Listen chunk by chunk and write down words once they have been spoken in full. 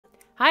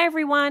Hi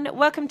everyone,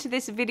 welcome to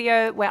this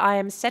video where I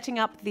am setting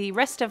up the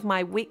rest of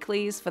my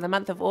weeklies for the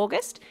month of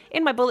August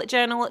in my bullet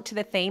journal to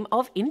the theme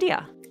of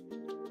India.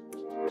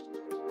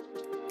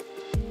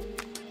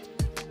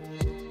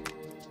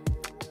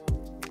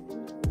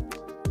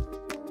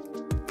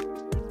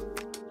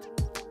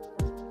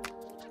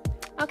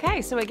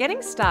 Okay, so we're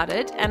getting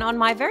started, and on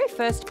my very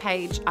first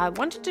page I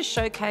wanted to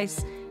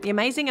showcase the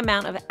amazing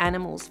amount of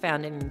animals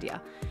found in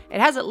India. It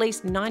has at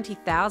least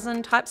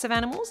 90,000 types of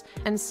animals,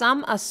 and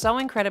some are so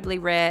incredibly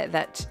rare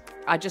that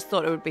I just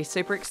thought it would be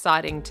super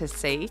exciting to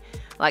see.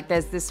 Like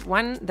there's this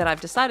one that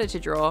I've decided to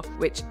draw,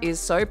 which is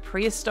so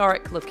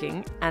prehistoric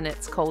looking, and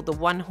it's called the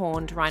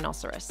one-horned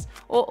rhinoceros,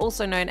 or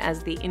also known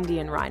as the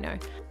Indian rhino.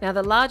 Now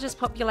the largest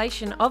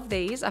population of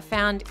these are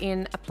found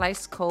in a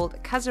place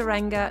called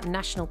Kandariya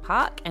National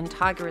Park and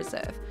Tiger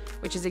Reserve,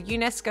 which is a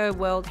UNESCO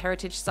World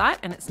Heritage Site,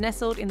 and it's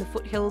nestled in the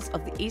foothills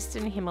of the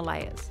eastern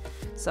Himalayas.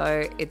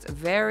 So it's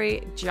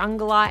very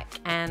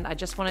jungle-like, and I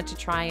just wanted to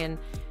try and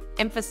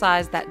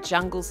emphasize that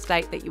jungle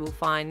state that you will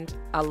find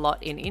a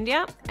lot in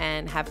India,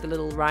 and have the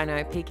little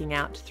rhino peeking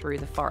out through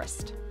the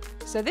forest.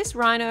 So this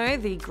rhino,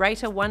 the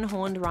greater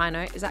one-horned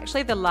rhino, is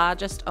actually the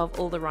largest of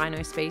all the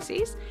rhino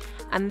species,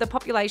 and the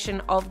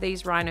population of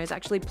these rhinos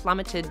actually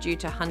plummeted due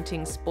to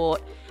hunting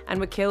sport and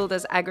were killed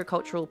as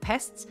agricultural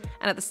pests.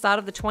 And at the start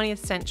of the 20th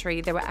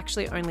century, there were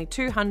actually only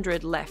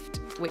 200 left,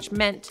 which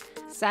meant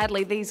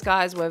sadly, these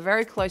guys were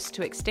very close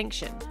to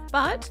extinction.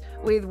 But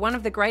with one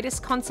of the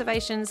greatest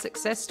conservation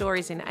success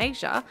stories in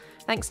Asia,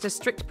 thanks to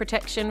strict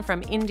protection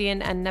from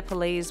Indian and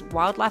Nepalese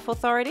wildlife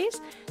authorities,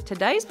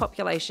 today's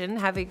population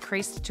have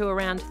increased to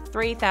around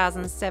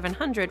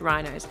 3,700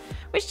 rhinos,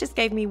 which just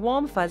gave me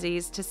warm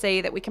fuzzies to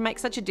see that we can make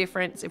such a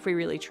difference if we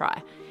really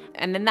try.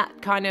 And then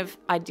that kind of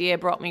idea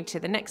brought me to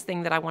the next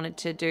thing that I wanted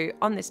to do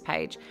on this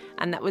page,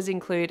 and that was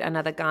include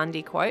another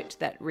Gandhi quote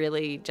that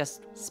really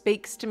just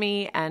speaks to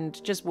me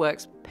and just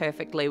works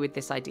perfectly with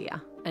this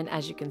idea. And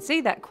as you can see,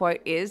 that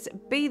quote is,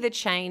 "Be the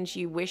change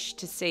you wish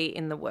to see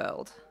in the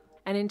world."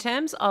 And in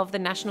terms of the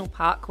national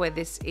park where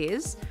this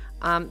is,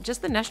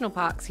 just the national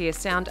parks here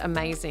sound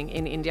amazing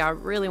in India. I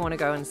really want to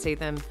go and see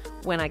them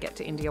when I get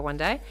to India one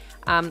day.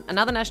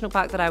 Another national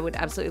park that I would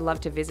absolutely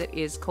love to visit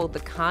is called the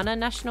Kanha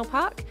National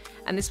Park.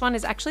 And this one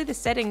is actually the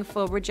setting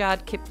for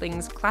Rudyard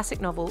Kipling's classic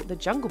novel, The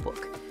Jungle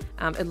Book.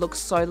 It looks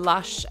so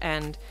lush,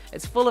 and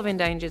it's full of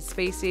endangered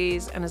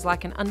species and is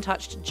like an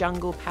untouched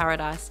jungle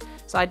paradise.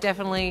 So I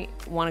definitely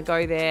want to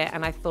go there,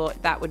 and I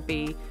thought that would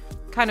be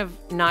kind of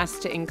nice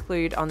to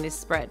include on this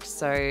spread.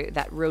 So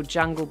that real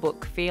Jungle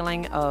Book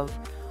feeling of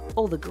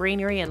all the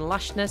greenery and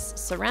lushness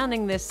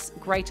surrounding this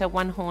greater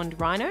one-horned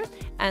rhino.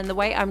 And the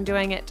way I'm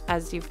doing it,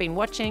 as you've been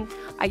watching,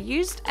 I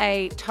used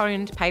a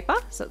toned paper,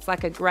 so it's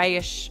like a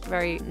grayish,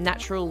 very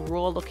natural,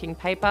 raw-looking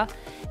paper,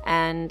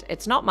 and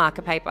it's not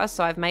marker paper,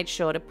 so I've made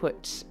sure to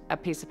put a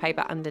piece of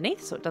paper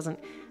underneath so it doesn't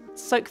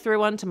soak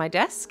through onto my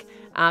desk.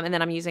 And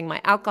then I'm using my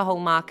alcohol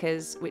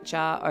markers, which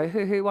are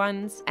Ohuhu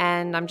ones,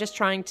 and I'm just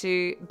trying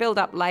to build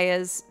up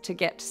layers to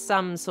get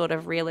some sort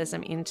of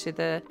realism into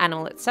the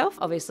animal itself.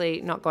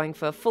 Obviously not going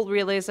for full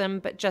realism,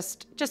 but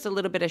just a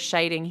little bit of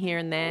shading here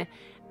and there.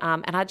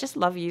 And I just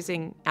love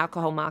using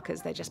alcohol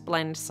markers. They just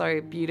blend so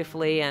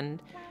beautifully,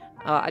 and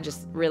I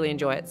just really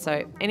enjoy it.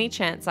 So any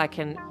chance I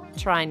can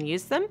try and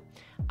use them,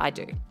 I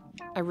do.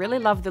 I really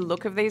love the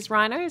look of these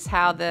rhinos,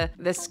 how the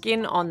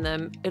skin on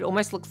them, it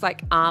almost looks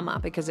like armor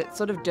because it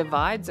sort of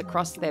divides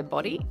across their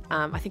body.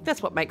 I think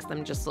that's what makes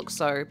them just look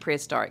so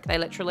prehistoric. They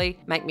literally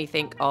make me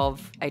think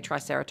of a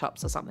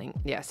triceratops or something.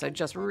 Yeah, so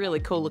just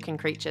really cool looking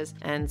creatures.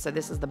 And so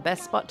this is the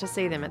best spot to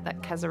see them, at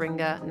that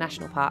Kandariya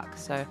National Park.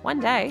 So one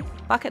day,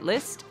 bucket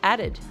list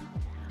added.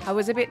 I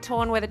was a bit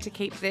torn whether to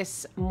keep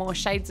this more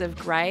shades of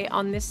grey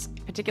on this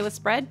particular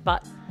spread,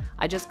 but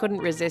I just couldn't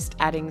resist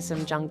adding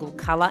some jungle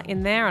colour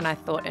in there, and I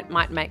thought it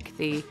might make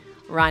the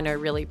rhino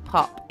really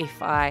pop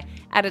if I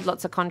added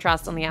lots of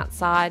contrast on the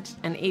outside,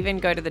 and even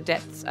go to the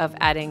depths of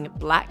adding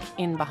black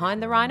in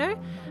behind the rhino,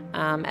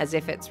 as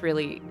if it's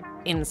really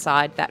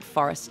inside that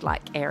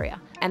forest-like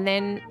area. And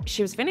then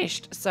she was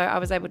finished, so I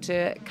was able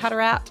to cut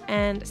her out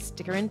and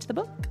stick her into the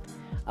book.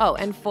 Oh,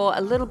 and for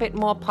a little bit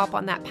more pop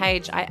on that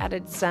page, I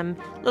added some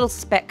little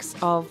specks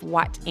of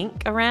white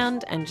ink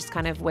around, and just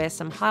kind of where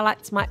some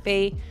highlights might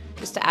be,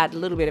 just to add a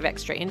little bit of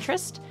extra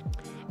interest.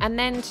 And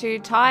then to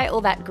tie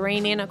all that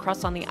green in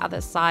across on the other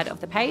side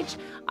of the page,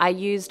 I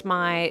used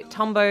my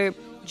Tombow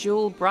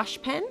Jewel brush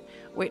pen,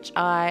 which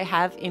I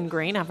have in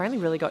green. I've only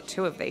really got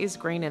two of these,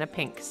 green and a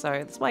pink, so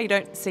that's why you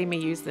don't see me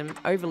use them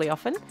overly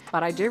often,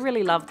 but I do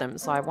really love them,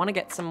 so I want to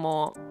get some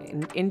more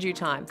in due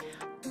time.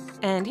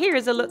 And here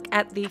is a look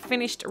at the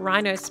finished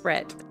rhino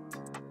spread.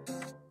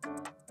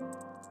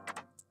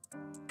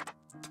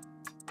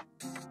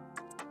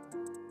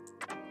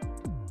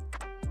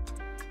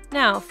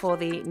 Now for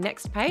the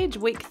next page,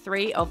 week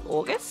 3 of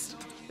August.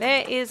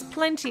 There is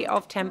plenty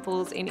of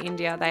temples in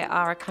India. They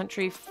are a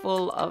country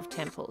full of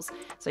temples.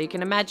 So you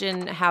can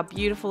imagine how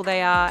beautiful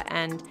they are,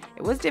 and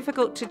it was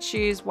difficult to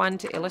choose one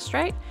to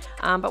illustrate.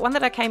 But one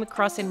that I came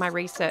across in my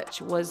research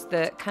was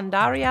the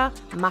Kandariya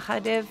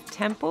Mahadeva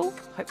Temple.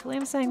 Hopefully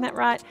I'm saying that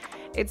right.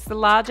 It's the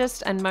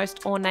largest and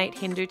most ornate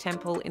Hindu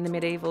temple in the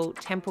medieval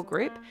temple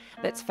group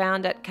that's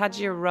found at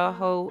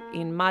Khajuraho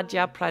in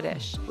Madhya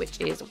Pradesh,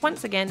 which is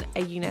once again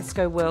a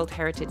UNESCO World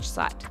Heritage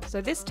Site. So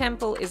this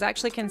temple is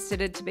actually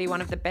considered to be one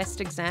of the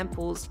best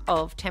examples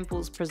of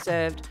temples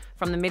preserved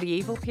from the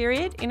medieval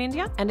period in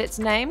India. And its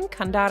name,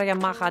 Kandariya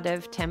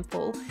Mahadeva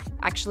Temple,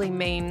 actually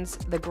means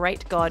the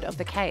great god of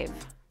the cave.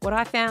 What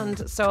I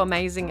found so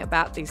amazing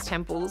about these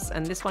temples,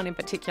 and this one in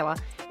particular,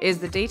 is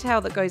the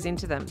detail that goes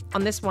into them.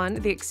 On this one,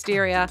 the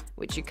exterior,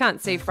 which you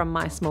can't see from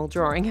my small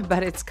drawing,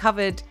 but it's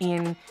covered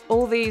in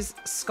all these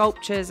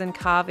sculptures and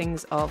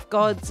carvings of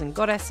gods and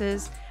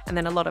goddesses, and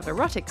then a lot of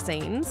erotic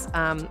scenes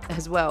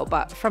as well.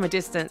 But from a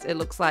distance, it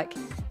looks like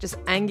just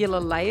angular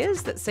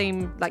layers that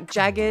seem like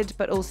jagged,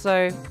 but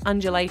also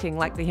undulating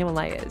like the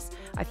Himalayas.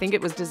 I think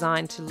it was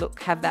designed to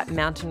have that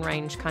mountain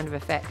range kind of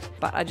effect,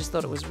 but I just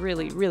thought it was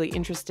really, really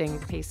interesting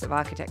piece of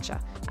architecture.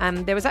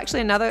 There was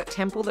actually another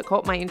temple that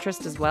caught my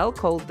interest as well,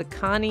 called the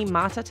Kani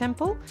Mata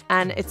Temple,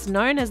 and it's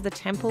known as the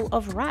Temple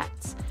of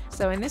Rats.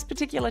 So in this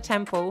particular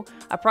temple,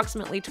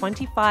 approximately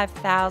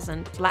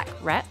 25,000 black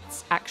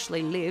rats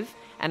actually live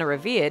and are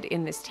revered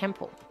in this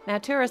temple. Now,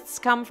 tourists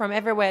come from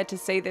everywhere to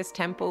see this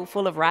temple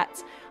full of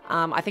rats.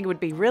 I think it would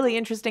be really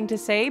interesting to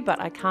see, but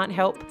I can't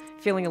help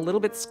feeling a little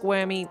bit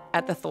squirmy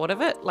at the thought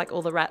of it, like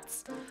all the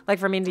rats, like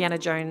from Indiana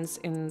Jones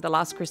in The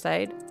Last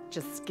Crusade.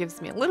 Just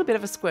gives me a little bit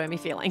of a squirmy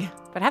feeling.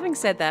 But having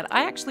said that,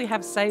 I actually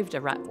have saved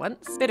a rat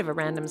once. Bit of a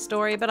random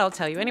story, but I'll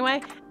tell you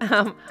anyway.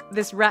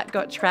 This rat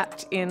got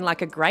trapped in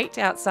like a grate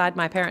outside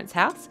my parents'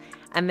 house.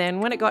 And then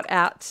when it got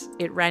out,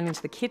 it ran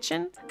into the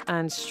kitchen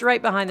and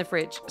straight behind the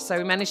fridge. So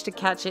we managed to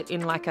catch it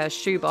in like a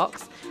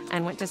shoebox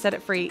and went to set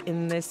it free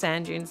in the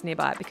sand dunes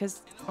nearby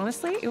because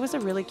honestly, it was a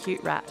really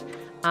cute rat.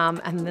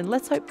 And then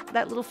let's hope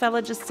that little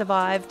fella just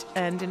survived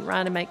and didn't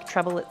run and make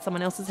trouble at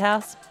someone else's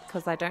house,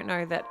 because I don't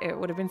know that it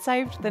would have been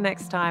saved the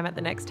next time at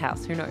the next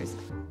house. Who knows?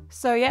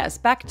 So yes,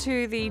 back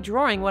to the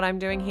drawing, what I'm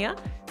doing here.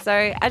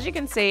 So as you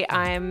can see,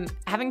 I'm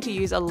having to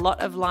use a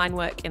lot of line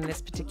work in this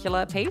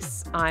particular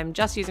piece. I'm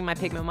just using my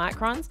pigment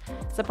microns.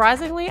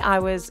 Surprisingly, I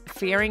was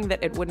fearing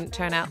that it wouldn't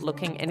turn out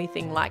looking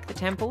anything like the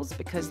temples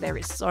because there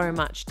is so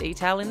much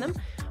detail in them.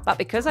 But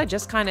because I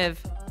just kind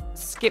of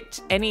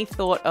skipped any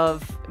thought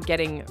of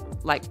getting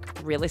like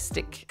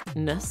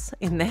realisticness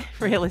in there,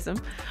 realism,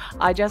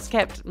 I just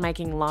kept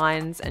making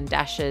lines and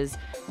dashes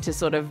to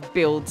sort of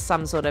build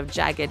some sort of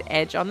jagged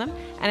edge on them,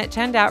 and it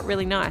turned out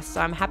really nice.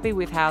 So I'm happy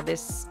with how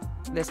this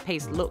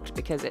piece looked,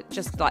 because it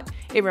just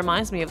it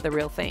reminds me of the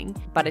real thing,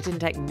 but it didn't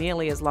take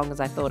nearly as long as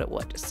I thought it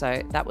would.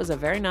 So that was a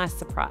very nice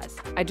surprise.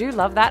 I do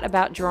love that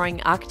about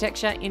drawing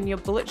architecture in your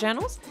bullet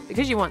journals,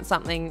 because you want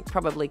something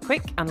probably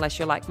quick, unless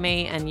you're like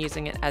me and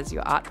using it as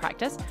your art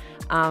practice.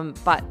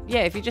 But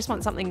yeah, if you just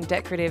want something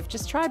decorative,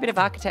 just try a bit of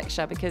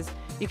architecture, because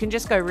you can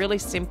just go really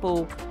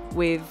simple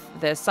with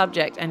the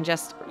subject and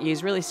just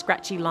use really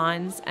scratchy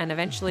lines, and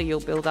eventually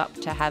you'll build up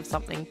to have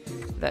something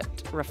that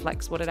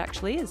reflects what it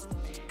actually is.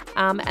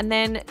 And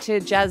then to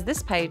jazz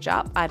this page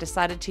up, I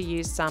decided to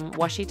use some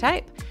washi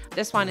tape.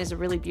 This one is a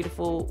really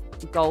beautiful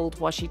gold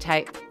washi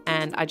tape,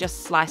 and I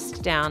just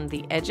sliced down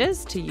the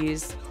edges to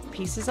use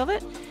pieces of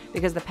it,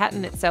 because the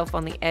pattern itself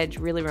on the edge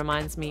really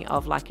reminds me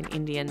of like an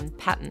Indian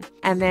pattern.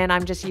 And then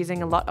I'm just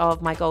using a lot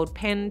of my gold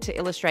pen to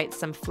illustrate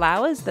some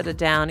flowers that are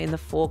down in the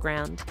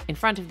foreground in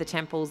front of the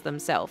temples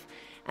themselves.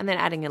 And then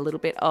adding a little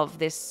bit of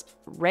this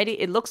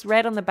it looks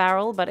red on the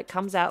barrel, but it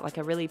comes out like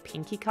a really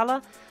pinky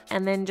color.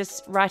 And then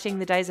just writing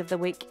the days of the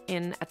week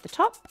in at the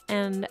top,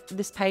 and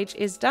this page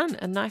is done.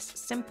 A nice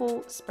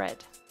simple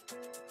spread.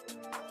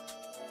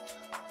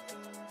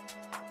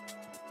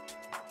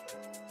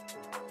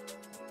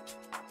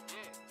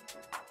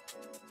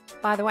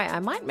 By the way, I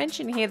might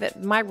mention here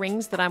that my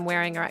rings that I'm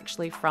wearing are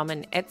actually from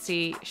an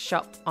Etsy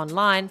shop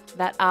online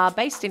that are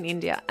based in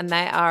India, and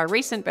they are a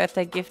recent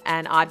birthday gift,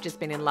 and I've just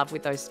been in love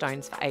with those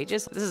stones for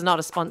ages. This is not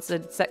a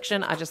sponsored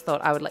section. I just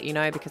thought I would let you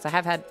know, because I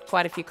have had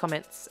quite a few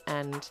comments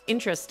and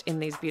interest in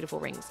these beautiful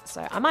rings.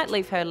 So I might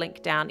leave her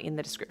link down in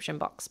the description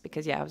box,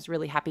 because yeah, I was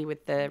really happy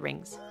with the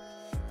rings.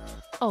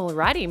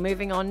 Alrighty,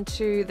 moving on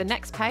to the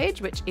next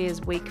page, which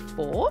is week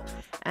 4.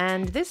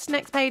 And this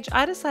next page,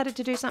 I decided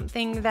to do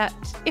something that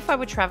if I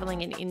were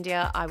traveling in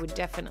India, I would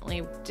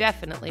definitely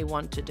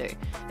want to do.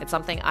 It's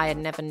something I had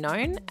never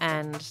known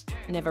and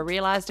never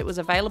realized it was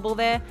available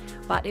there,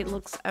 but it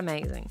looks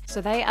amazing.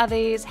 So they are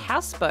these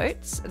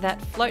houseboats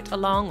that float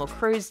along or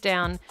cruise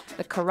down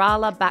the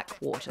Kerala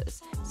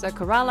backwaters. So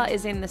Kerala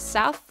is in the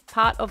south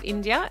part of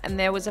India, and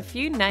there was a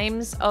few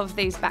names of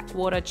these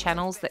backwater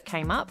channels that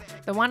came up.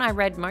 The one I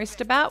read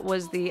most about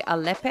was the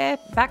Alleppey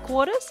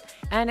backwaters,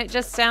 and it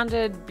just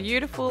sounded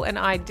beautiful and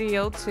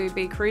ideal to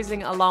be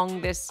cruising along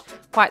this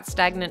quite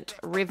stagnant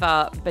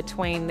river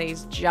between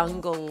these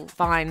jungle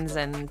vines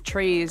and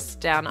trees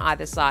down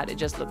either side. It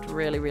just looked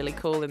really, really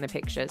cool in the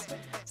pictures.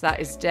 So that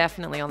is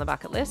definitely on the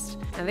bucket list.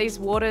 And these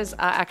waters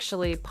are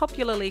actually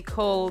popularly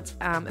called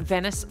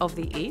Venice of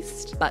the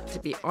East. But to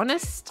be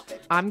honest,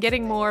 I'm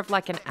getting more of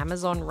like an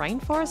Amazon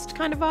rainforest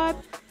kind of vibe.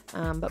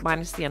 But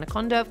minus the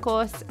anaconda, of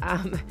course.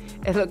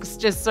 It looks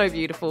just so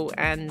beautiful,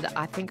 and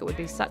I think it would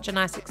be such a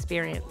nice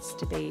experience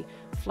to be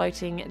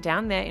floating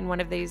down there in one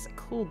of these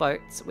cool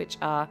boats, which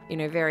are, you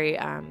know, very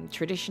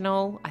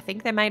traditional. I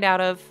think they're made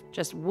out of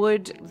just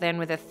wood, then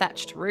with a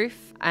thatched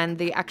roof, and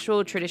the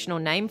actual traditional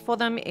name for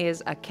them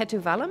is a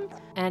ketuvalam,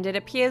 and it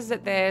appears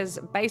that there's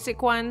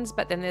basic ones,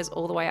 but then there's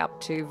all the way up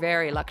to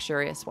very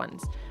luxurious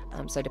ones.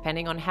 So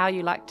depending on how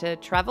you like to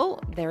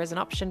travel, there is an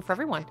option for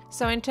everyone.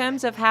 So in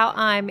terms of how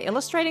I'm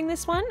illustrating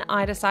this one,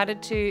 I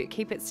decided to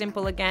keep it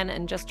simple again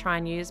and just try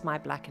and use my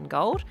black and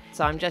gold.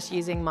 So I'm just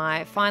using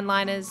my fine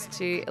liners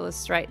to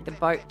illustrate the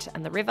boat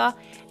and the river,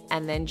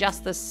 and then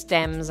just the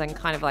stems and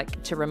kind of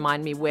like to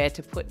remind me where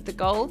to put the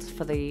gold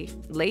for the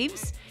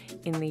leaves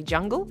in the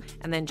jungle,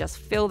 and then just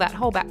fill that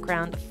whole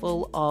background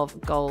full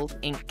of gold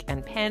ink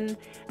and pen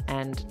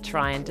and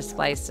try and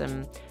display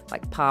some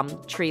like palm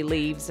tree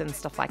leaves and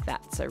stuff like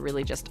that. So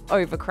really just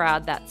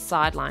overcrowd that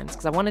sidelines,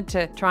 because I wanted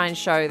to try and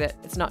show that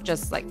it's not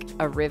just like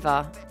a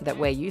river that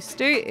we're used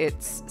to,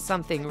 it's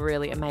something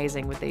really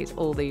amazing with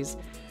all these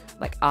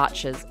like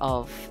arches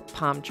of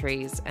palm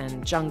trees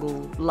and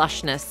jungle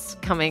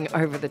lushness coming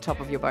over the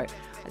top of your boat.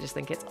 I just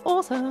think it's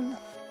awesome.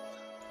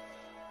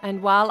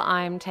 And while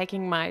I'm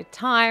taking my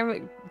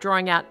time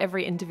drawing out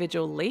every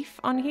individual leaf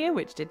on here,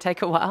 which did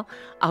take a while,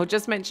 I'll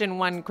just mention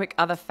one quick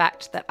other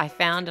fact that I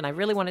found and I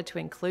really wanted to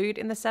include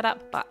in the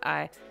setup, but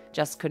I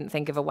just couldn't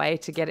think of a way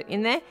to get it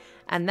in there.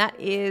 And that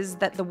is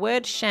that the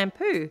word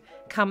shampoo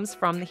comes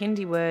from the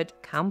Hindi word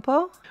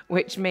kampo,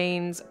 which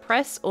means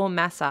press or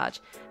massage.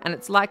 And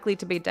it's likely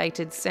to be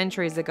dated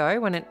centuries ago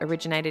when it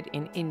originated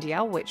in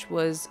India, which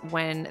was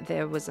when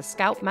there was a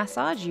scalp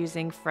massage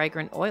using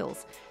fragrant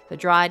oils. The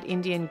dried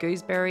Indian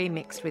gooseberry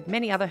mixed with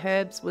many other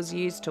herbs was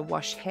used to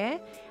wash hair,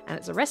 and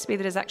it's a recipe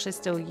that is actually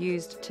still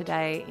used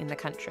today in the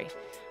country.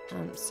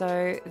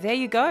 So there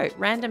you go,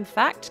 random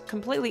fact,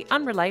 completely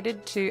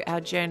unrelated to our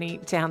journey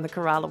down the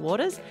Kerala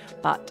waters,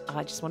 but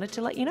I just wanted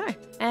to let you know.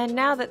 And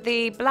now that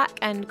the black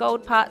and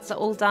gold parts are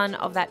all done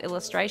of that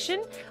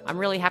illustration, I'm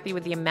really happy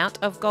with the amount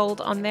of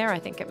gold on there. I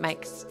think it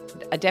makes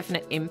a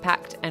definite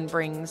impact and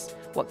brings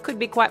what could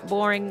be quite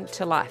boring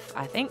to life,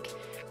 I think.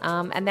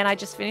 And then I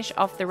just finish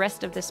off the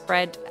rest of the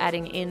spread,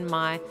 adding in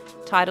my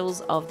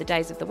titles of the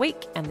days of the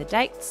week and the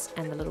dates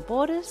and the little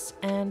borders,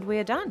 and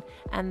we're done.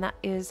 And that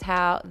is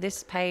how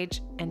this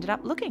page ended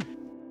up looking.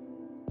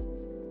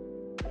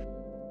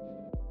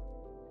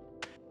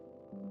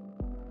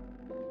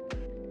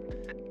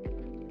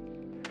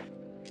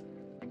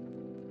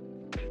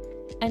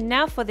 And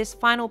now for this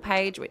final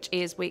page, which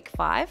is week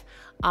 5,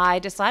 I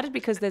decided,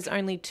 because there's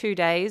only 2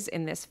 days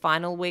in this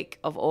final week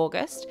of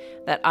August,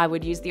 that I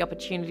would use the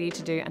opportunity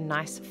to do a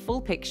nice full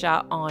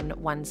picture on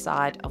one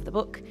side of the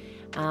book.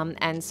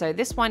 And so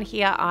this one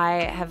here,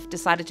 I have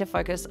decided to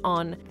focus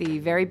on the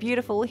very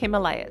beautiful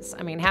Himalayas.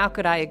 I mean, how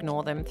could I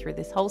ignore them through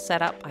this whole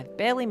setup? I've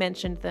barely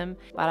mentioned them,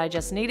 but I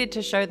just needed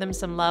to show them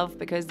some love,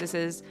 because this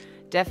is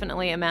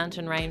definitely a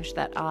mountain range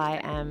that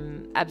I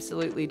am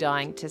absolutely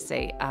dying to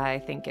see. I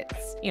think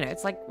it's, you know,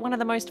 it's like one of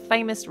the most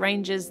famous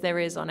ranges there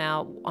is on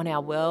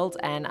our world,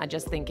 and I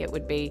just think it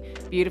would be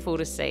beautiful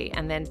to see.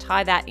 And then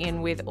tie that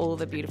in with all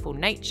the beautiful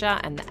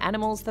nature and the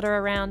animals that are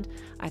around.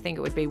 I think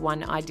it would be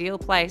one ideal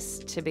place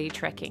to be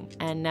trekking.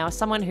 And now,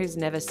 someone who's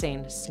never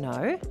seen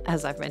snow,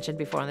 as I've mentioned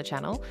before on the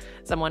channel,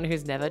 someone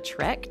who's never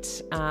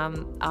trekked,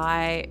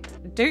 I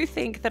do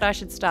think that I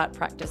should start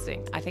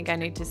practicing. I think I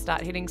need to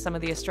start hitting some of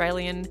the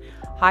Australian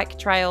hike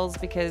trails,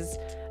 because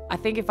I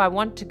think if I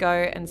want to go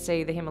and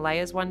see the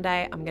Himalayas one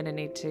day, I'm going to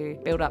need to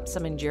build up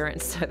some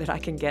endurance so that I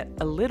can get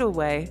a little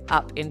way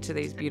up into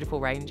these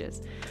beautiful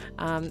ranges.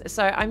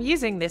 So I'm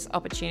using this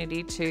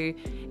opportunity to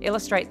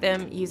illustrate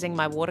them using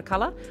my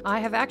watercolor. I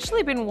have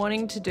actually been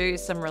wanting to do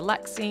some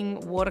relaxing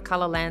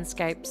watercolor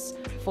landscapes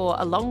for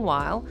a long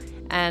while,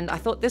 and I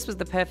thought this was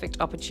the perfect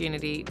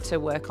opportunity to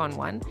work on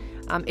one.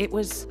 It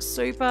was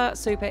super,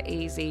 super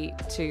easy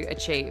to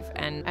achieve.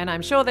 And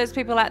I'm sure there's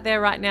people out there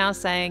right now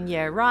saying,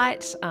 yeah,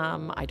 right,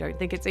 I don't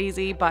think it's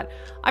easy, but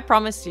I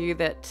promise you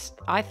that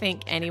I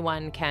think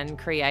anyone can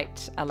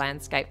create a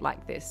landscape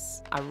like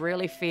this. I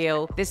really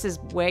feel this is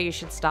where you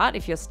should start.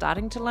 If you're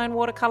starting to learn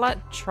watercolor,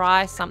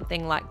 try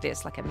something like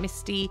this, like a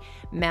misty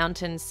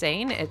mountain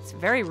scene. It's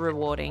very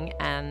rewarding,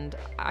 and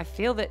I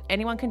feel that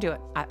anyone can do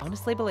it. I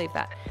honestly believe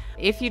that.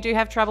 If you do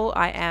have trouble,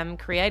 I am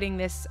creating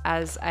this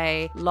as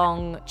a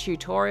long tutorial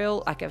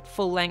tutorial, like a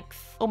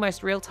full-length,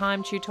 almost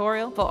real-time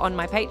tutorial on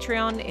my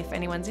Patreon if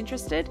anyone's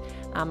interested.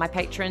 My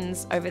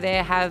patrons over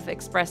there have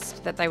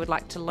expressed that they would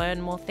like to learn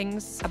more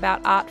things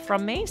about art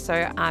from me,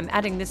 so I'm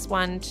adding this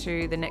one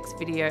to the next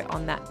video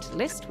on that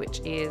list, which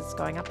is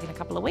going up in a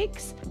couple of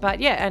weeks. But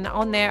yeah, and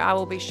on there I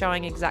will be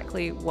showing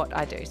exactly what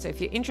I do. So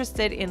if you're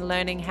interested in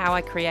learning how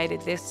I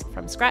created this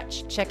from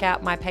scratch, check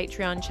out my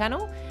Patreon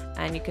channel,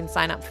 and you can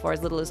sign up for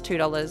as little as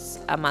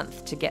 $2 a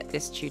month to get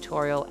this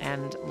tutorial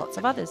and lots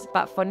of others.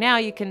 But for now,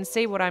 you can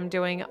see what I'm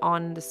doing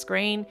on the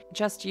screen,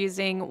 just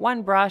using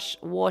one brush,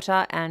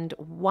 water, and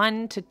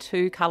 1 to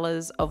 2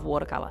 colors of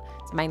watercolor.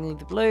 It's mainly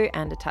the blue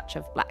and a touch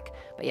of black.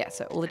 But yeah,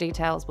 so all the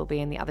details will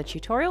be in the other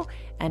tutorial.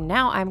 And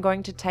now I'm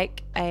going to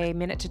take a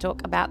minute to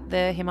talk about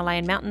the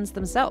Himalayan mountains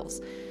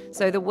themselves.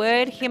 So the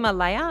word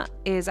Himalaya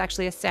is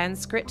actually a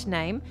Sanskrit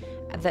name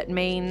that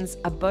means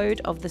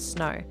abode of the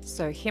snow.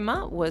 So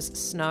Hima was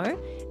snow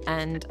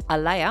and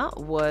Alaya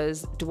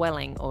was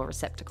dwelling or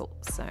receptacle.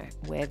 So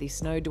where the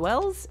snow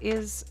dwells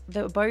is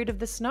the abode of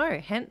the snow,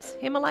 hence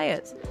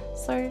Himalayas.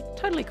 So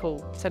totally cool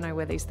to know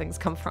where these things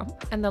come from.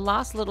 And the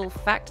last little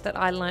fact that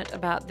I learnt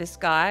about this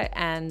guy,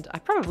 and I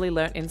probably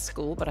learnt in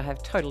school, but I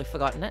have totally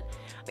forgotten it,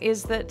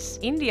 is that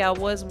India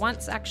was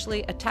once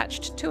actually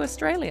attached to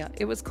Australia.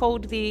 It was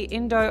called the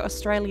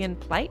Indo-Australian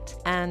Plate,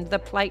 and the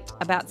plate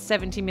about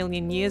 70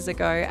 million years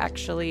ago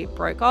actually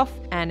broke off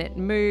and it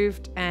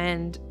moved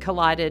and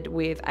collided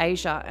with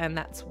Asia, and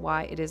that's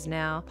why it is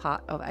now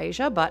part of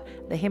Asia. But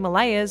the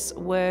Himalayas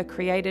were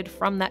created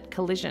from that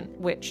collision,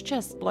 which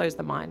just blows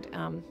the mind.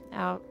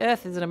 Our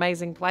Earth is an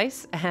amazing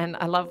place, and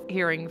I love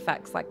hearing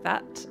facts like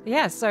that.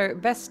 Yeah, so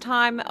best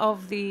time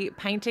of the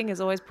painting is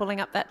always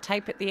pulling up that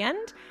tape at the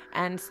end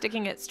and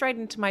sticking it straight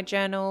into my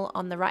journal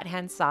on the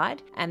right-hand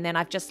side. And then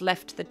I've just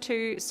left the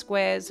 2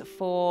 squares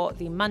for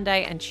the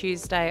Monday and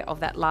Tuesday of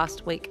that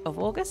last week of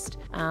August.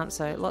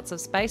 So lots of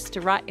space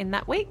to write in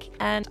that week.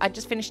 And I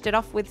just finished it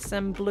off with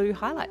some blue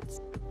highlights.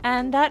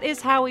 And that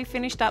is how we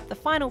finished up the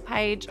final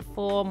page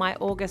for my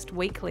August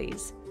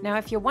weeklies. Now,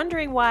 if you're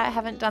wondering why I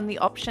haven't done the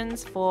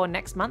options for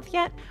next month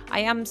yet, I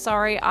am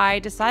sorry. I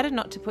decided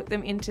not to put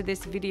them into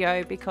this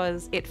video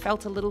because it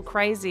felt a little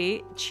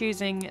crazy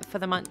choosing for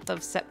the month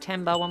of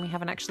September when we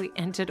haven't actually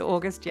entered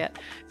August yet.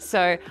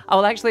 So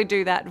I'll actually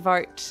do that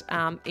vote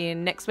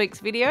in next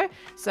week's video.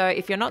 So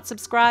if you're not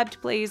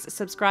subscribed, please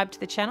subscribe to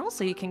the channel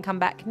so you can come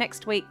back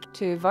next week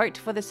to vote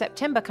for the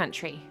September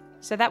country.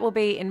 So that will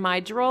be in my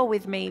Draw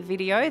With Me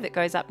video that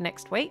goes up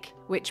next week,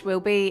 which will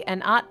be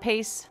an art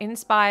piece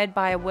inspired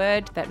by a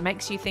word that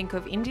makes you think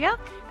of India.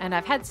 And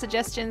I've had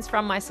suggestions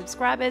from my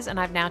subscribers and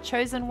I've now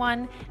chosen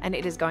one, and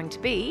it is going to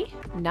be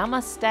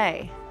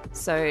Namaste.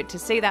 So to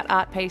see that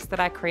art piece that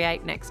I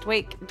create next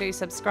week, do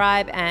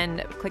subscribe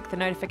and click the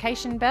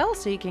notification bell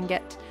so you can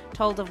get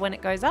told of when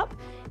it goes up.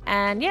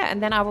 And yeah,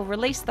 and then I will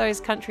release those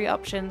country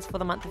options for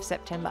the month of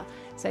September.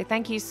 So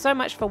thank you so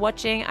much for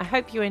watching. I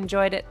hope you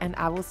enjoyed it, and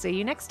I will see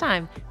you next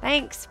time.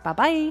 Thanks.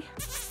 Bye-bye.